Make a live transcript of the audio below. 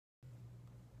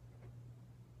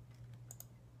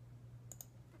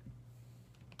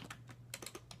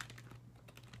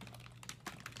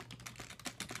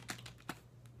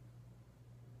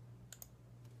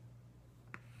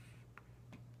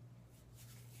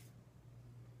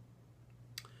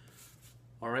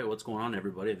All right, what's going on,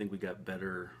 everybody? I think we got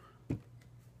better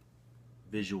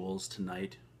visuals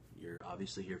tonight. You're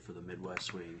obviously here for the Midwest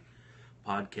Swing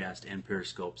podcast and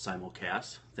Periscope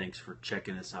Simulcast. Thanks for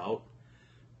checking us out.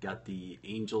 Got the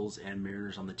Angels and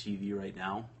Mariners on the TV right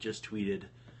now. Just tweeted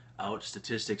out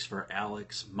statistics for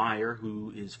Alex Meyer,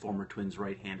 who is former Twins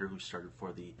right-hander who started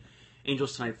for the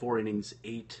Angels tonight. 4 innings,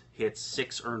 8 hits,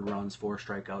 6 earned runs, 4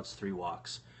 strikeouts, 3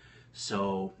 walks.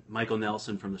 So Michael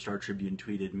Nelson from the Star Tribune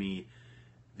tweeted me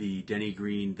the Denny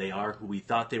Green, they are who we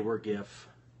thought they were gif.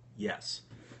 Yes.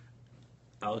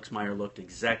 Alex Meyer looked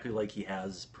exactly like he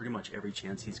has pretty much every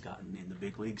chance he's gotten in the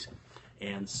big leagues.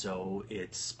 And so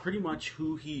it's pretty much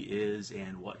who he is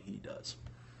and what he does.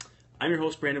 I'm your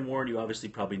host, Brandon Warren. You obviously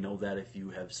probably know that if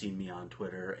you have seen me on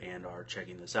Twitter and are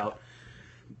checking this out.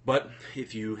 But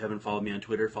if you haven't followed me on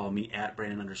Twitter, follow me at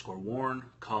Brandon_Warren.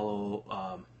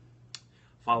 Follow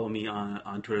me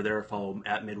on Twitter there. Follow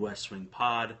at Midwest Swing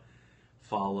Pod.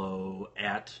 Follow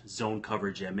at Zone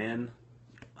Coverage MN.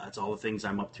 That's all the things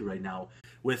I'm up to right now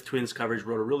with Twins coverage.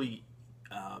 Wrote a really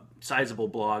sizable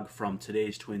blog from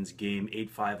today's Twins game,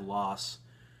 8-5 loss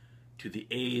to the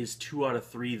A's. 2 out of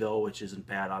 3 though, which isn't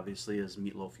bad, obviously, as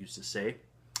Meatloaf used to say.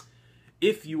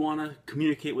 If you want to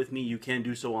communicate with me, you can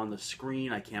do so on the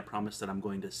screen. I can't promise that I'm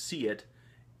going to see it.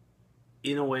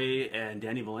 In a way, and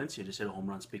Danny Valencia just hit a home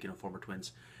run, speaking of former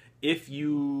Twins. If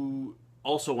you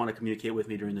also want to communicate with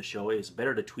me during the show, it's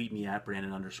better to tweet me at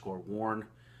Brandon_Warren.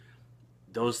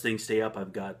 Those things stay up.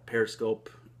 I've got Periscope,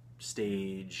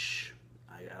 stage,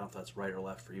 I don't know if that's right or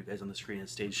left for you guys on the screen,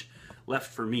 it's stage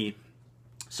left for me.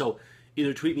 So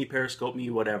either tweet me, Periscope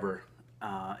me, whatever,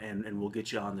 and we'll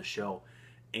get you on the show,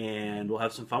 and we'll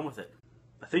have some fun with it.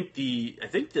 I think the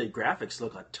graphics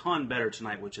look a ton better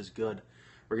tonight, which is good.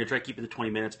 We're going to try to keep it to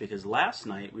 20 minutes because last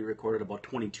night we recorded about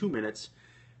 22 minutes,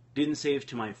 didn't save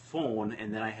to my phone,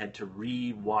 and then I had to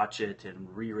re-watch it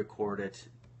and re-record it.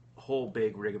 Whole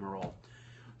big rigmarole.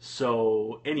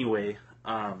 So anyway,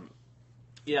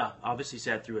 yeah, obviously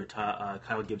sat through a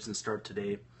Kyle Gibson start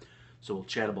today. So we'll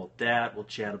chat about that. We'll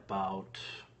chat about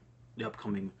the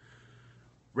upcoming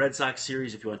Red Sox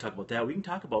series if you want to talk about that. We can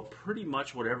talk about pretty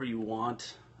much whatever you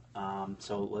want.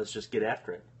 So let's just get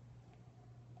after it.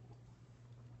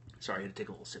 Sorry, I had to take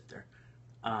a little sip there.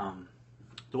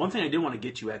 The one thing I did want to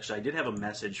get you, actually, I did have a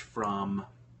message from,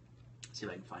 let's see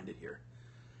if I can find it here.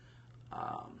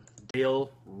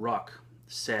 Dale Ruck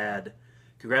said,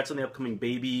 congrats on the upcoming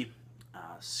baby.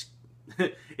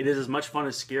 It is as much fun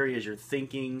as scary as you're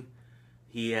thinking.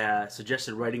 He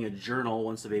suggested writing a journal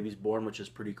once the baby's born, which is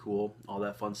pretty cool. All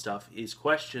that fun stuff. His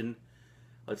question,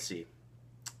 let's see.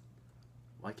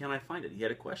 Why can't I find it? He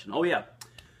had a question. Oh, yeah.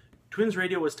 Twins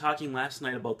Radio was talking last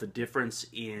night about the difference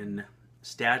in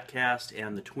StatCast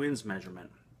and the Twins measurement.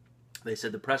 They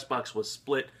said the press box was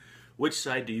split. Which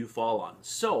side do you fall on?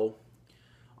 So,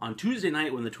 on Tuesday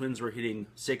night when the Twins were hitting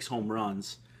 6 home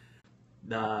runs,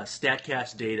 the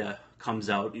StatCast data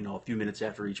comes out, a few minutes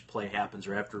after each play happens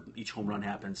or after each home run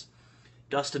happens.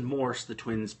 Dustin Morse, the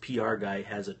Twins PR guy,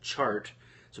 has a chart.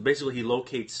 So basically he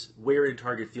locates where in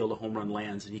target field a home run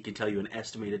lands, and he can tell you an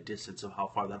estimated distance of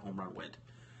how far that home run went.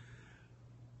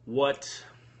 What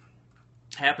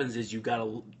happens is you've got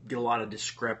to get a lot of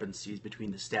discrepancies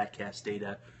between the StatCast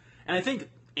data. And I think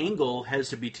angle has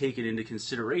to be taken into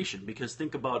consideration, because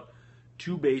think about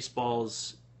 2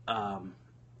 baseballs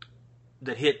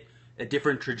that hit at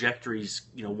different trajectories.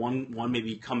 One may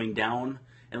be coming down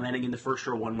and landing in the first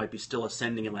row, one might be still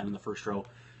ascending and landing in the first row.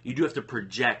 You do have to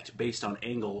project based on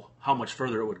angle how much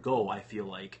further it would go, I feel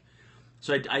like.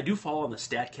 So I do fall on the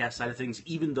StatCast side of things,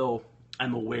 even though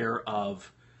I'm aware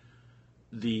of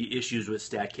the issues with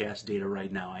StatCast data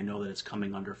right now. I know that it's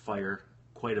coming under fire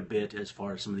quite a bit as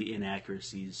far as some of the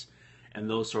inaccuracies and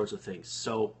those sorts of things.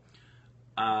 So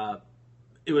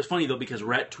it was funny, though, because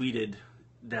Rhett tweeted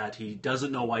that he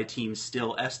doesn't know why teams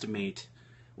still estimate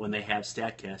when they have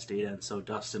StatCast data, and so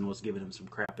Dustin was giving him some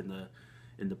crap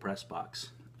in the press box.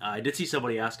 I did see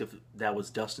somebody ask if that was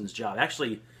Dustin's job.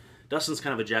 Actually, Dustin's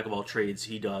kind of a jack of all trades.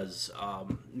 He does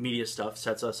media stuff,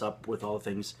 sets us up with all the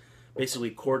things,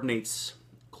 basically coordinates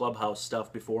clubhouse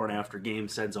stuff before and after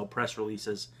games, sends out press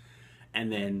releases,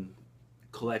 and then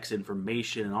collects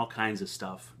information and all kinds of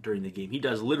stuff during the game. He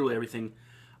does literally everything.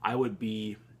 I would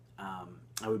be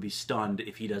stunned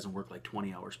if he doesn't work like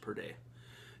 20 hours per day.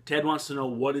 Ted wants to know,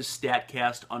 what is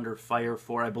StatCast under fire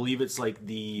for? I believe it's like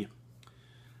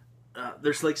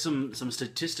there's like some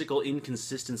statistical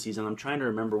inconsistencies, and I'm trying to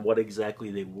remember what exactly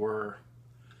they were.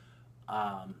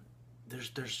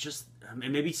 There's just,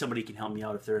 maybe somebody can help me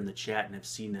out if they're in the chat and have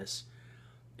seen this.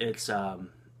 It's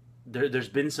there's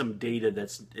been some data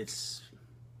that's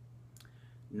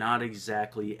not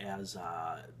exactly as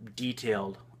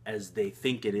detailed as they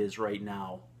think it is right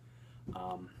now.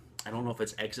 I don't know if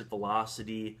it's exit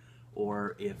velocity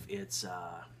or if it's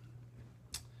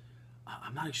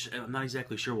I'm not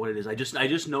exactly sure what it is. I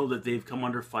just know that they've come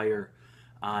under fire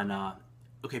on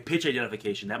okay, pitch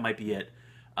identification, that might be it,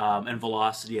 and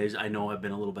velocity I know have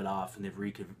been a little bit off, and they've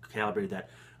recalibrated that.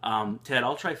 Ted,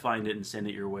 I'll try find it and send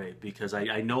it your way, because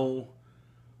I know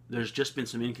there's just been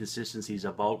some inconsistencies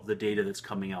about the data that's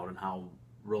coming out and how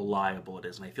reliable it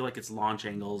is, and I feel like it's launch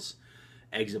angles,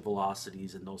 exit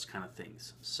velocities, and those kind of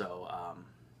things. So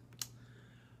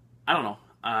I don't know.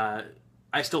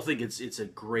 I still think it's a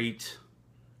great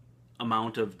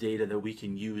amount of data that we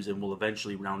can use, and will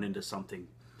eventually round into something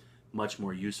much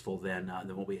more useful than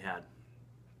what we had.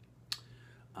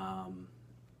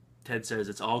 Ted says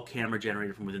it's all camera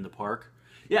generated from within the park.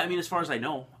 Yeah, I mean, as far as I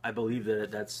know, I believe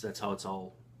that that's how it's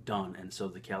all done, and so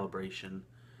the calibration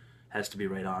has to be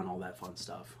right on, all that fun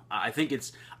stuff. I think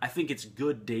it's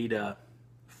good data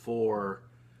for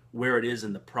where it is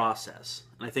in the process,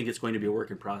 and I think it's going to be a work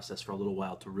in process for a little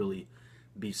while to really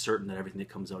be certain that everything that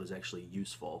comes out is actually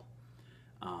useful.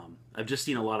 I've just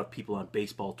seen a lot of people on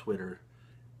baseball Twitter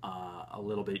a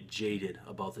little bit jaded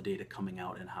about the data coming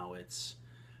out and how it's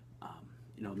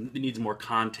it needs more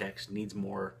context, needs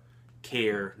more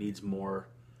care, needs more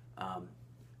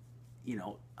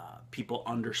people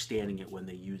understanding it when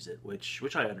they use it,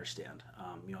 which I understand.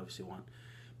 You obviously want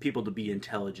people to be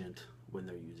intelligent when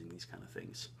they're using these kind of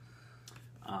things.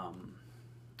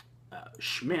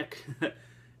 Schmick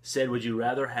said, would you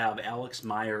rather have Alex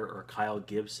Meyer or Kyle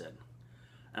Gibson?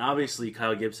 And obviously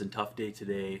Kyle Gibson, tough day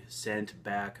today, sent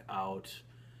back out.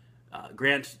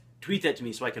 Grant, tweet that to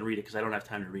me so I can read it, because I don't have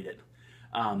time to read it.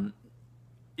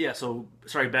 Yeah, so,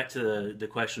 sorry, back to the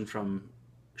question from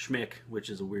Schmick, which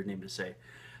is a weird name to say.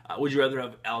 Would you rather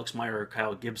have Alex Meyer or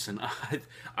Kyle Gibson?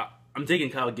 I'm taking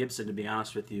Kyle Gibson, to be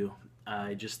honest with you.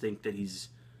 I just think that he's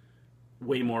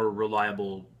way more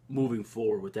reliable moving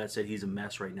forward. With that said, he's a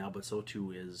mess right now, but so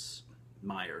too is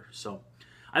Meyer. So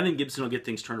I think Gibson will get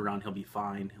things turned around. He'll be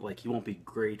fine. Like, he won't be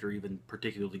great or even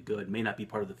particularly good. May not be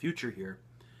part of the future here,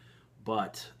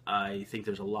 but I think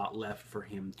there's a lot left for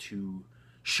him to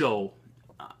show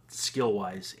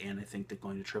skill-wise, and I think that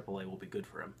going to AAA will be good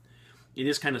for him. It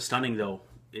is kind of stunning, though.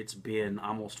 It's been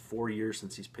almost 4 years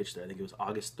since he's pitched there. I think it was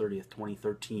August 30th,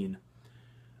 2013.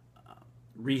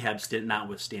 Rehab stint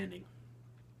notwithstanding,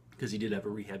 because he did have a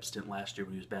rehab stint last year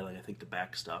when he was battling, I think, the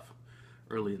back stuff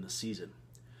early in the season.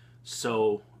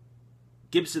 So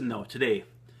Gibson, though, today,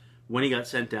 when he got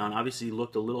sent down, obviously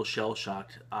looked a little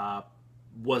shell-shocked.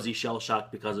 Was he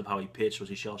shell-shocked because of how he pitched? Was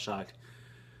he shell-shocked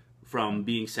from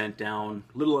being sent down?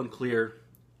 A little unclear.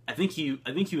 I think he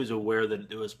was aware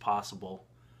that it was possible,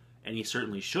 and he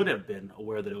certainly should have been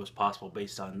aware that it was possible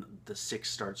based on the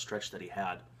 6-start stretch that he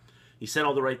had. He said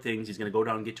all the right things. He's going to go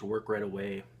down and get to work right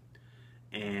away,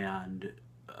 and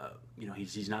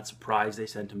he's not surprised they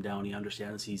sent him down. He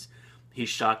understands. He's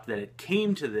shocked that it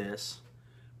came to this,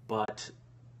 but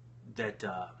that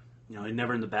it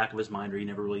never in the back of his mind, or he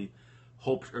never really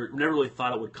hoped or never really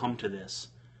thought it would come to this,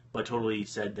 but totally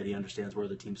said that he understands where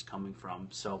the team's coming from.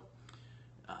 So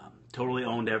totally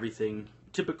owned everything.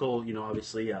 Typical,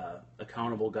 obviously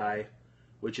accountable guy,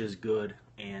 which is good.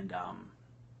 And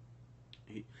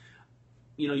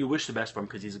you wish the best for him,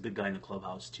 because he's a good guy in the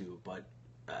clubhouse too. But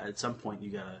at some point,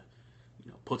 you gotta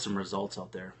put some results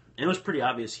out there. And it was pretty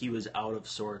obvious he was out of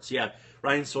sorts. Yeah,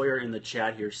 Ryan Sawyer in the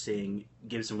chat here saying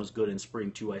Gibson was good in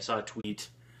spring too. I saw a tweet.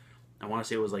 I want to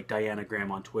say it was like Diana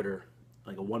Graham on Twitter,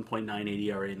 like a 1.98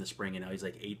 ERA in the spring, and now he's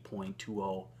like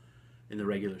 8.20 in the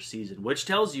regular season, which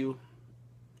tells you,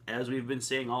 as we've been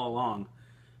saying all along,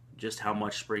 just how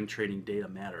much spring training data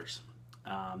matters.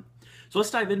 So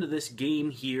let's dive into this game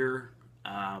here.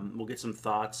 We'll get some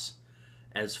thoughts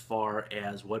as far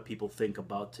as what people think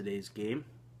about today's game.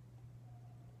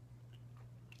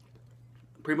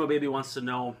 Primo Baby wants to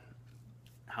know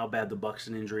how bad the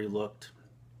Buxton injury looked.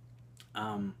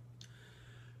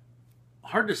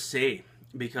 Hard to say,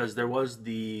 because there was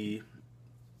I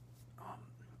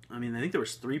think there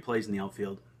was 3 plays in the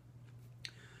outfield.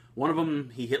 One of them,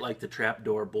 he hit like the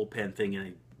trapdoor bullpen thing, and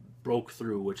it broke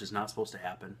through, which is not supposed to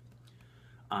happen.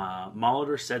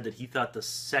 Molitor said that he thought the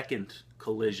second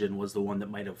collision was the one that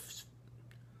might have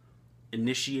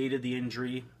initiated the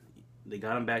injury. They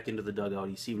got him back into the dugout.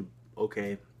 He seemed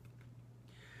okay.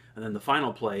 And then the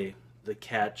final play, the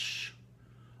catch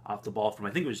off the ball from,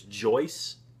 I think it was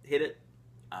Joyce, hit it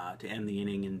to end the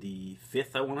inning in the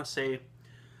 5th, I want to say,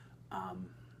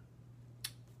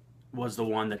 was the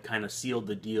one that kind of sealed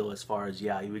the deal as far as,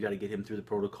 we got to get him through the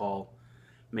protocol,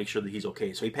 make sure that he's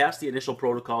okay. So he passed the initial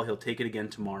protocol. He'll take it again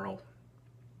tomorrow.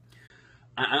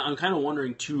 I'm kind of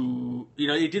wondering too,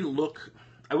 it didn't look,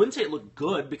 I wouldn't say it looked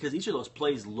good because each of those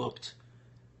plays looked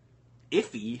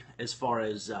iffy as far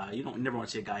as, you never want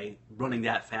to see a guy running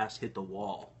that fast hit the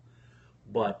wall.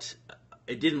 But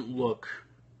it didn't look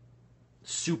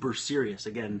super serious.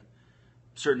 Again,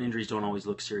 certain injuries don't always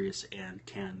look serious and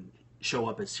can show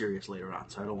up as serious later on.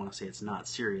 So I don't want to say it's not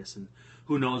serious, and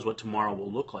who knows what tomorrow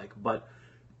will look like. But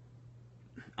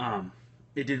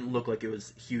it didn't look like it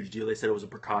was a huge deal. They said it was a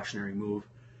precautionary move.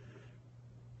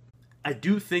 I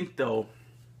do think, though,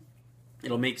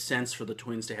 it'll make sense for the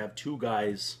Twins to have two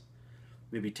guys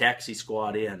maybe taxi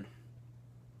squad in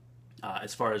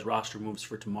as far as roster moves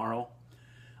for tomorrow.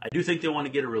 I do think they want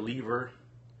to get a reliever.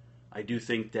 I do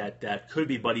think that could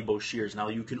be Buddy Boshears. Now,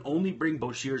 you can only bring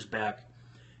Boshears back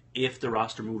if the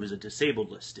roster move is a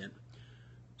disabled list in.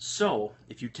 So,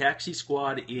 if you taxi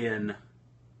squad in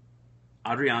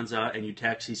Adrianza and you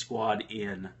taxi squad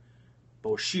in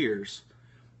Boshears,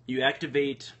 you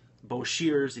activate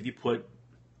Boshears if you put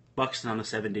Buxton on the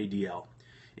 7-day DL.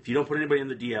 If you don't put anybody on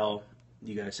the DL,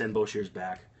 you got to send Boshears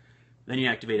back. Then you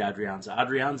activate Adrianza.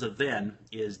 Adrianza then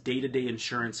is day-to-day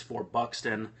insurance for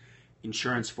Buxton,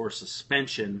 insurance for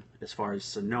suspension as far as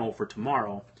Sano for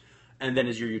tomorrow, and then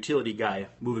is your utility guy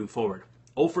moving forward.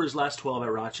 0 for his last 12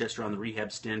 at Rochester on the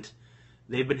rehab stint.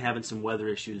 They've been having some weather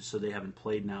issues, so they haven't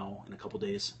played now in a couple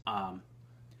days.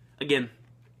 Again,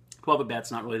 12 at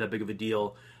bat's not really that big of a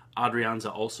deal.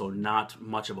 Adrianza also not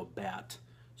much of a bat.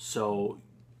 So,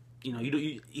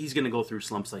 he's going to go through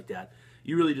slumps like that.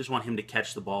 You really just want him to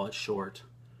catch the ball at short,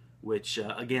 which,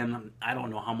 again, I don't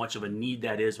know how much of a need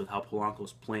that is with how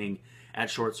Polanco's playing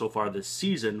at short so far this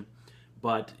season,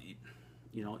 but,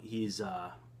 he's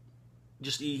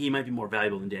he might be more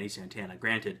valuable than Danny Santana.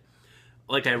 Granted,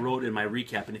 like I wrote in my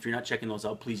recap, and if you're not checking those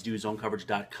out, please do,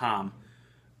 zonecoverage.com.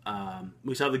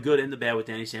 We saw the good and the bad with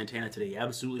Danny Santana today. He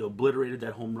absolutely obliterated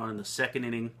that home run in the second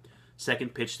inning,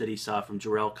 second pitch that he saw from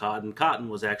Jarrell Cotton. Cotton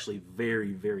was actually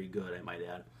very, very good, I might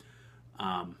add.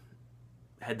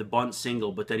 Had the bunt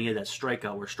single, but then he had that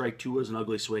strikeout where strike 2 was an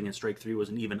ugly swing and strike 3 was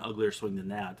an even uglier swing than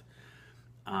that.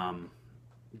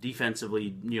 Defensively,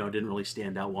 didn't really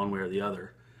stand out one way or the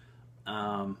other.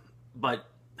 But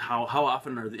how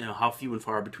often are how few and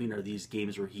far between are these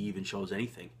games where he even shows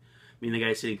anything? I mean, the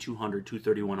guy's hitting 200,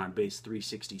 231 on base,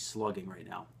 360 slugging right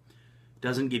now.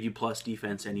 Doesn't give you plus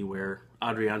defense anywhere.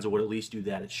 Adrianza would at least do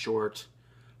that at short.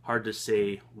 Hard to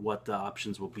say what the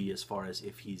options will be as far as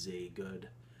if he's a good,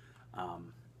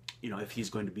 if he's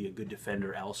going to be a good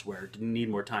defender elsewhere. Need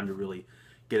more time to really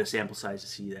get a sample size to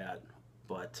see that.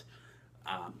 But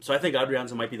so I think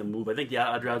Adrianza might be the move. I think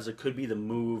Adrianza could be the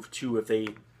move too if they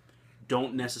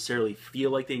don't necessarily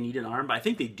feel like they need an arm. But I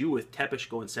think they do with Tepesh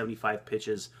going 75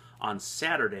 pitches on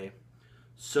Saturday.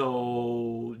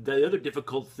 So the other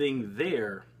difficult thing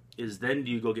there is then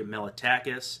do you go get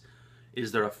Melitakis?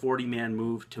 Is there a 40-man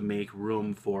move to make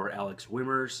room for Alex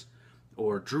Wimmers?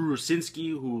 Or Drew Rucinski,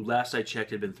 who last I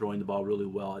checked had been throwing the ball really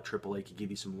well at AAA, could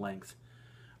give you some length.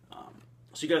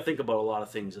 So you got to think about a lot of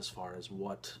things as far as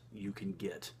what you can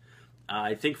get.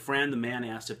 I think Fran the man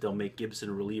asked if they'll make Gibson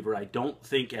a reliever. I don't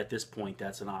think at this point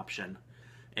that's an option.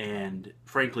 And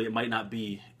frankly, it might not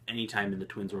be any time in the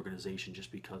Twins organization just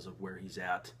because of where he's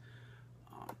at.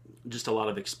 Just a lot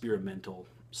of experimental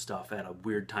stuff at a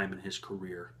weird time in his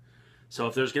career. So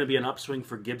if there's going to be an upswing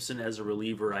for Gibson as a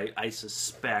reliever, I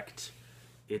suspect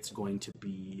it's going to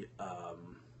be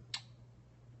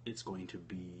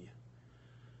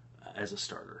as a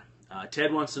starter.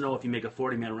 Ted wants to know if you make a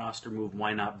 40-man roster move,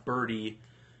 why not Birdie?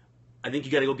 I think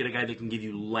you got to go get a guy that can give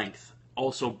you length.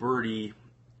 Also, Birdie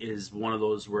is one of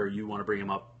those where you want to bring him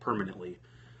up permanently.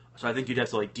 So I think you'd have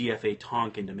to DFA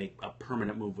Tonkin to make a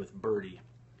permanent move with Birdie.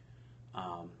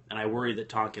 And I worry that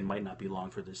Tonkin might not be long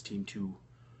for this team to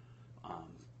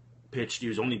pitch. He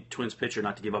was only Twins pitcher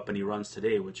not to give up any runs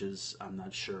today, which is I'm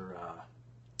not sure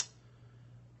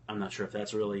if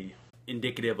that's really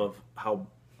indicative of how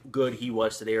good he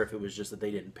was today or if it was just that they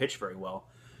didn't pitch very well.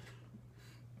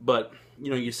 But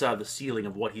you saw the ceiling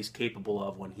of what he's capable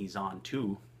of when he's on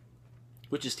too,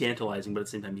 which is tantalizing, but at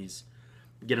the same time he's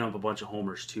getting up a bunch of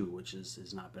homers too, which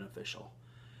is not beneficial.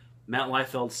 Matt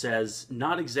Liefeld says,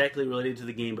 not exactly related to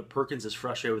the game, but Perkins is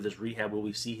frustrated with his rehab. Will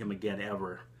we see him again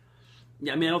ever?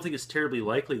 Yeah, I don't think it's terribly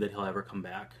likely that he'll ever come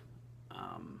back.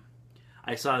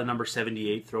 I saw the number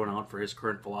 78 thrown out for his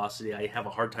current velocity. I have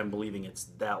a hard time believing it's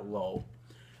that low.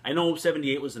 I know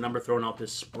 78 was the number thrown out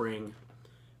this spring.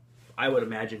 I would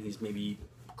imagine he's maybe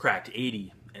cracked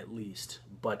 80 at least,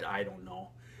 but I don't know.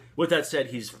 With that said,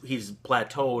 he's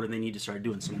plateaued, and they need to start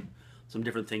doing some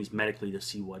different things medically to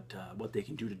see what they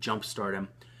can do to jumpstart him.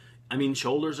 I mean,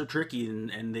 shoulders are tricky,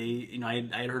 and they, you know, I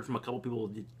had heard from a couple people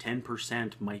that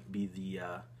 10% might be the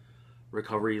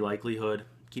recovery likelihood.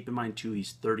 Keep in mind too,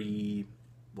 he's 30.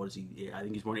 What is he? I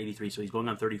think he's born 83, so he's going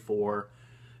on 34.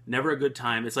 Never a good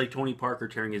time. It's like Tony Parker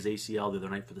tearing his ACL the other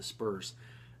night for the Spurs.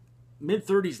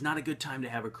 Mid-30s, not a good time to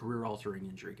have a career-altering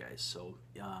injury, guys. So,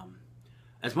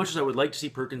 as much as I would like to see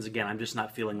Perkins again, I'm just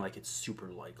not feeling like it's super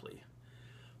likely.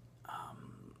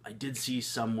 I did see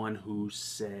someone who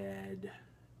said,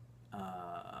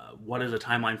 what is a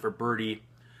timeline for Birdie?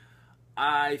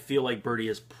 I feel like Birdie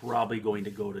is probably going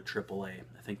to go to AAA.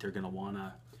 I think they're going to want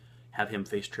to have him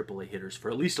face AAA hitters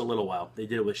for at least a little while. They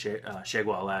did it with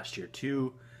Shagwell last year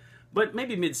too, but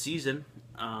maybe mid-season.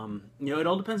 You know, it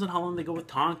all depends on how long they go with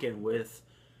Tonkin, with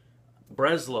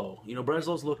Breslow. You know,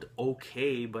 Breslow's looked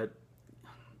okay, but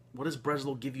what does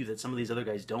Breslow give you that some of these other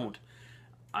guys don't?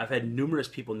 I've had numerous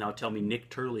people now tell me Nick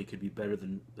Turley could be better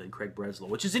than Craig Breslow,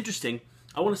 which is interesting.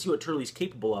 I want to see what Turley's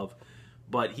capable of,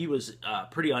 but he was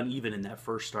pretty uneven in that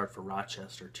first start for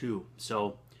Rochester too.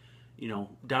 So, you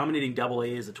know, dominating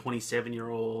Double-A as a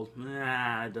 27-year-old,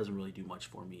 it doesn't really do much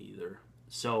for me either.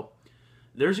 So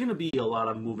there's going to be a lot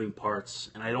of moving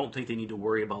parts, and I don't think they need to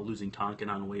worry about losing Tonkin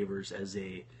on waivers as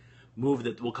a move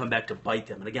that will come back to bite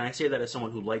them. And again, I say that as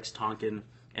someone who likes Tonkin,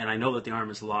 and I know that the arm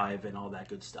is live and all that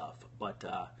good stuff, but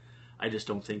I just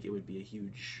don't think it would be a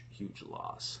huge, huge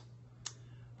loss.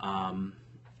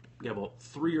 We have about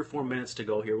 3 or 4 minutes to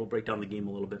go here. We'll break down the game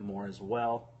a little bit more as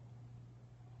well.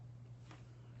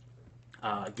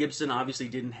 Gibson obviously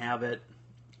didn't have it.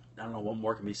 I don't know what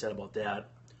more can be said about that.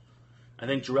 I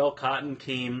think Jarrell Cotton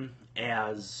came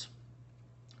as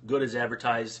good as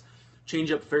advertised.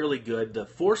 Changeup fairly good. The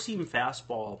four-seam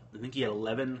fastball, I think he had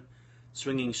 11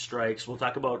 swinging strikes. We'll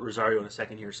talk about Rosario in a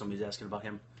second here. Somebody's asking about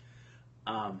him.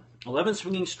 11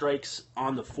 swinging strikes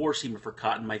on the four-seamer for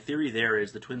Cotton. My theory there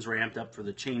is the Twins were amped up for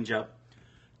the changeup.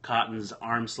 Cotton's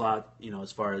arm slot, you know,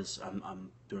 as far as I'm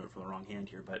doing it from the wrong hand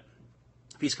here, but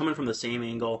if he's coming from the same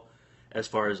angle as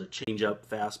far as a changeup,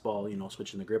 fastball, you know,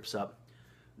 switching the grips up,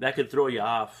 that could throw you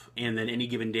off, and then any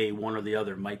given day, one or the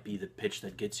other might be the pitch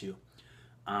that gets you.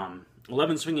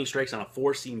 11 swinging strikes on a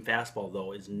four-seam fastball,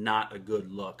 though, is not a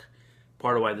good look.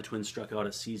 Part of why the Twins struck out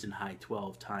a season-high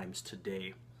 12 times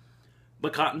today.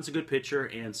 But Cotton's a good pitcher,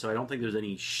 and so I don't think there's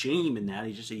any shame in that.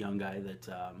 He's just a young guy that,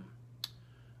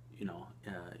 you know,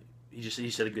 he just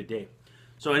had a good day.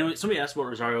 So anyway, somebody asked about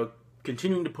Rosario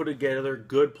continuing to put together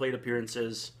good plate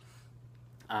appearances.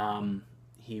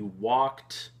 He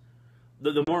walked.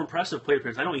 The more impressive plate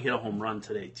appearance, I know he hit a home run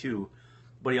today too,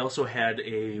 but he also had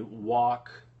a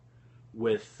walk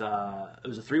with, it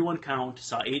was a 3-1 count,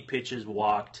 saw 8 pitches,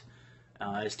 walked.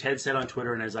 As Ted said on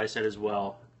Twitter, and as I said as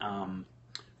well,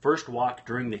 first walk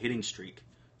during the hitting streak.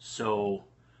 So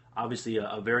obviously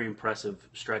a very impressive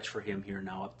stretch for him here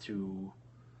now, up to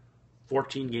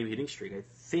 14-game hitting streak. I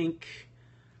think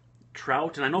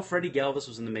Trout, and I know Freddie Galvis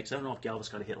was in the mix. I don't know if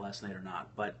Galvis got a hit last night or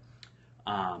not, but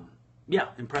yeah,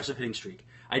 impressive hitting streak.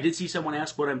 I did see someone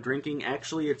ask what I'm drinking.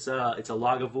 Actually, it's a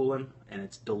Lagavulin, and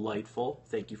it's delightful.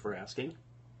 Thank you for asking.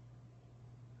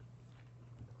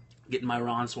 Getting my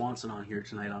Ron Swanson on here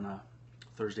tonight on a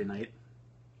Thursday night.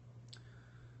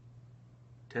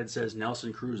 Ted says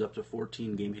Nelson Cruz up to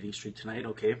 14-game hitting streak tonight.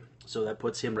 Okay, so that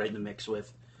puts him right in the mix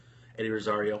with Eddie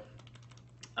Rosario.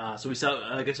 So we saw,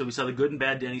 like I said, we saw the good and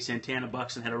bad Denny Santana.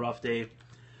 Buxton had a rough day.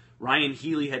 Ryan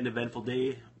Healy had an eventful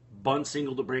day. Bunt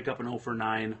single to break up an 0 for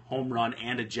 9, home run,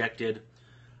 and ejected.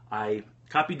 I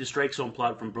copied the strike zone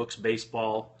plot from Brooks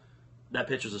Baseball. That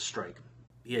pitch was a strike.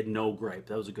 He had no gripe.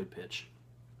 That was a good pitch.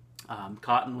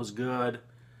 Cotton was good.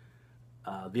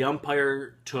 The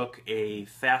umpire took a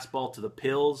fastball to the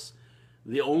pills.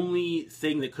 The only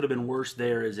thing that could have been worse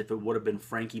there is if it would have been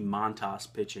Frankie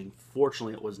Montas pitching.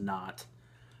 Fortunately, it was not.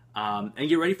 And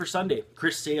get ready for Sunday.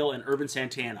 Chris Sale and Irvin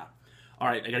Santana. All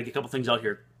right, I got to get a couple things out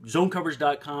here.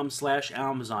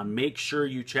 ZoneCoverage.com/Amazon. Make sure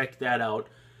you check that out.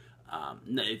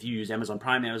 If you use Amazon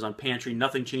Prime, Amazon Pantry,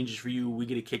 nothing changes for you. We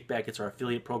get a kickback. It's our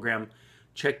affiliate program.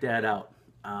 Check that out.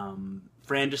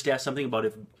 Fran just asked something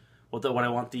about what I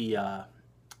want the...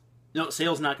 no,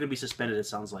 Sale's not going to be suspended, it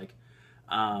sounds like.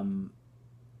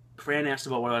 Fran asked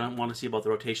about what I want to see about the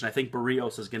rotation. I think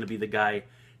Barrios is going to be the guy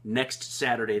next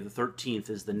Saturday, the 13th,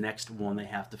 is the next one they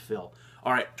have to fill.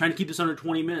 All right, trying to keep this under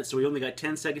 20 minutes, so we only got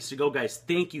 10 seconds to go, guys.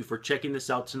 Thank you for checking this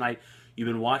out tonight. You've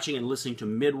been watching and listening to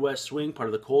Midwest Swing, part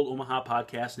of the Cold Omaha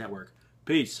Podcast Network.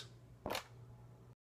 Peace.